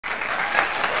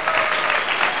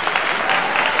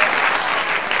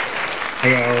How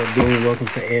y'all doing? Welcome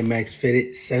to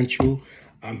Airmaxfittedcentral.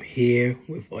 I'm here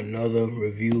with another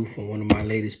review from one of my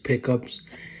latest pickups.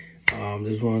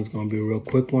 This one's gonna be a real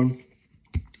quick one.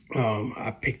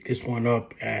 I picked this one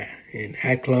up in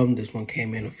Hatclub. This one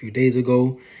came in a few days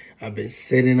ago. I've been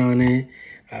sitting on it.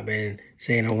 I've been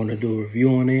saying I want to do a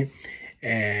review on it.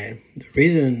 And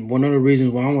one of the reasons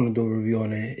why I want to do a review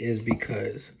on it is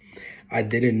because I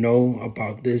didn't know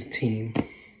about this team.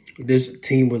 This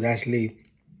team was actually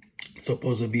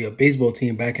supposed to be a baseball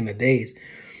team back in the days.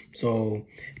 So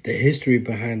the history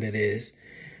behind it is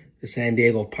the San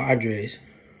Diego Padres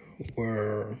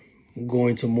were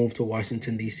going to move to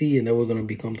Washington, D.C., and they were going to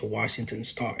become the Washington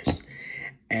Stars.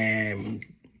 And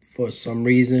for some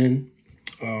reason,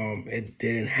 it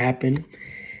didn't happen,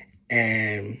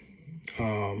 and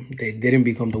they didn't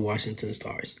become the Washington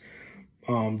Stars.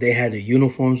 They had the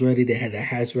uniforms ready, they had the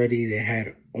hats ready, they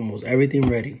had almost everything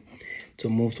ready to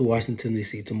move to Washington,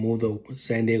 D.C., to move the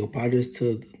San Diego Padres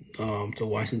to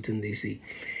Washington, D.C.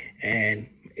 And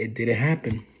it didn't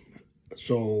happen.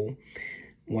 So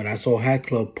when I saw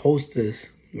Hatclub post this,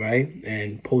 right,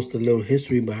 and post a little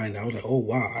history behind it, I was like, oh,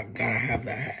 wow, I gotta have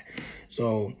that hat.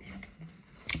 So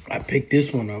I picked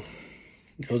this one up.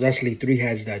 There was actually 3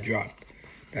 hats that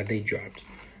they dropped.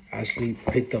 I actually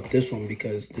picked up this one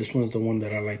because this one's the one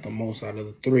that I like the most out of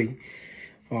the 3.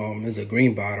 It's a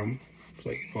green bottom. So,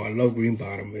 I love green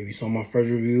bottom. If you saw my first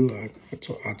review,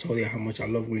 I told you how much I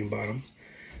love green bottoms.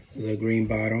 It's a green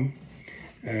bottom.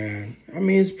 And, I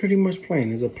mean, it's pretty much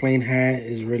plain. It's a plain hat.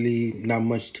 It's really not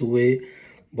much to it.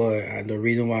 But the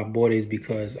reason why I bought it is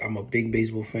because I'm a big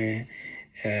baseball fan.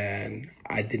 And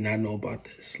I did not know about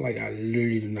this. Like, I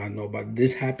literally did not know about it.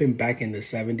 This happened back in the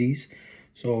 70s.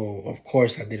 So, of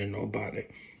course, I didn't know about it.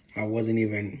 I wasn't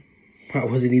even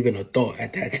a thought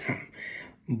at that time.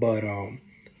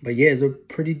 But yeah, it's a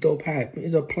pretty dope hat.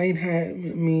 It's a plain hat. I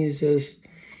mean, it's just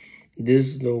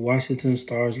the Washington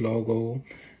Stars logo.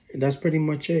 And that's pretty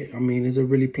much it. I mean, it's a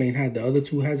really plain hat. The other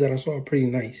 2 hats that I saw are pretty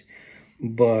nice.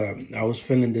 But I was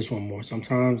feeling this one more.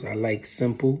 Sometimes I like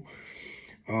simple.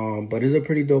 But it's a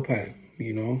pretty dope hat,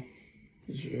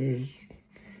 It's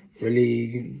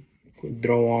really could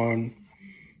throw on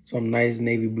some nice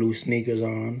navy blue sneakers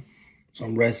on,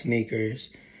 some red sneakers,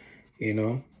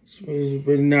 It's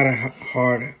really not a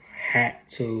hard hat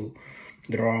to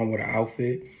throw on with an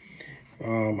outfit.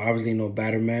 Obviously no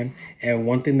Batman. And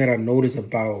one thing that I noticed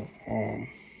about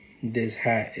this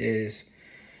hat is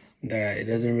that it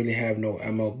doesn't really have no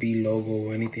MLB logo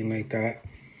or anything like that.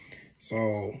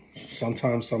 So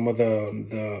sometimes some of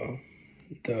the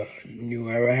new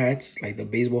era hats, like the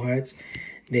baseball hats,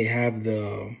 they have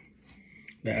the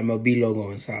MLB logo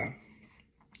inside,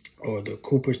 or the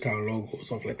Cooperstown logo, or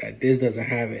something like that. This doesn't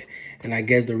have it. And I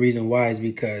guess the reason why is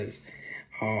because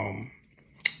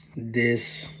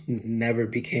this never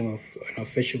became an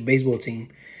official baseball team.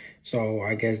 So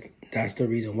I guess that's the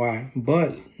reason why.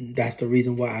 But that's the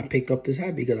reason why I picked up this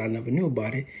hat, because I never knew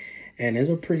about it. And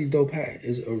it's a pretty dope hat.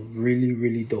 It's a really,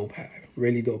 really dope hat.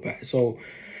 Really dope hat. So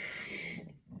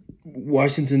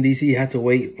Washington, D.C. had to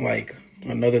wait like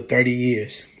another 30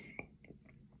 years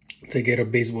to get a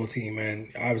baseball team.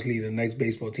 And obviously the next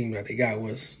baseball team that they got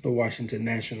was the Washington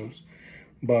Nationals.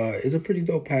 But it's a pretty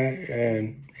dope hat.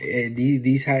 And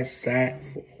these hats sat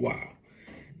for a while.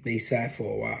 They sat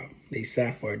for a while. They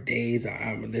sat for days.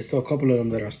 There's still a couple of them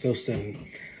that are still sitting.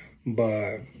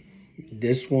 But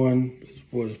this one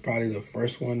was probably the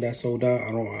first one that sold out.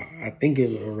 I think it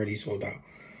was already sold out.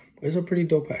 But it's a pretty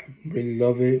dope hat. Really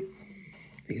love it.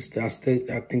 I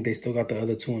think they still got the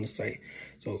other 2 on the site.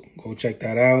 So go check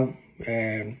that out.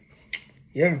 And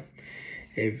yeah,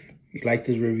 if you like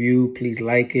this review, please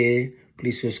like it.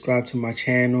 Please subscribe to my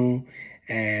channel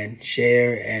and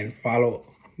share and follow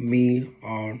me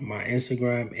on my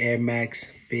Instagram,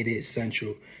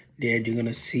 Airmaxfittedcentral. There you're going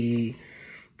to see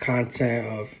content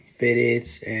of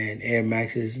fitteds and Air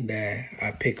Maxes that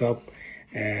I pick up.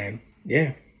 And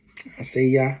yeah, I say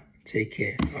y'all, take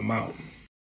care. I'm out.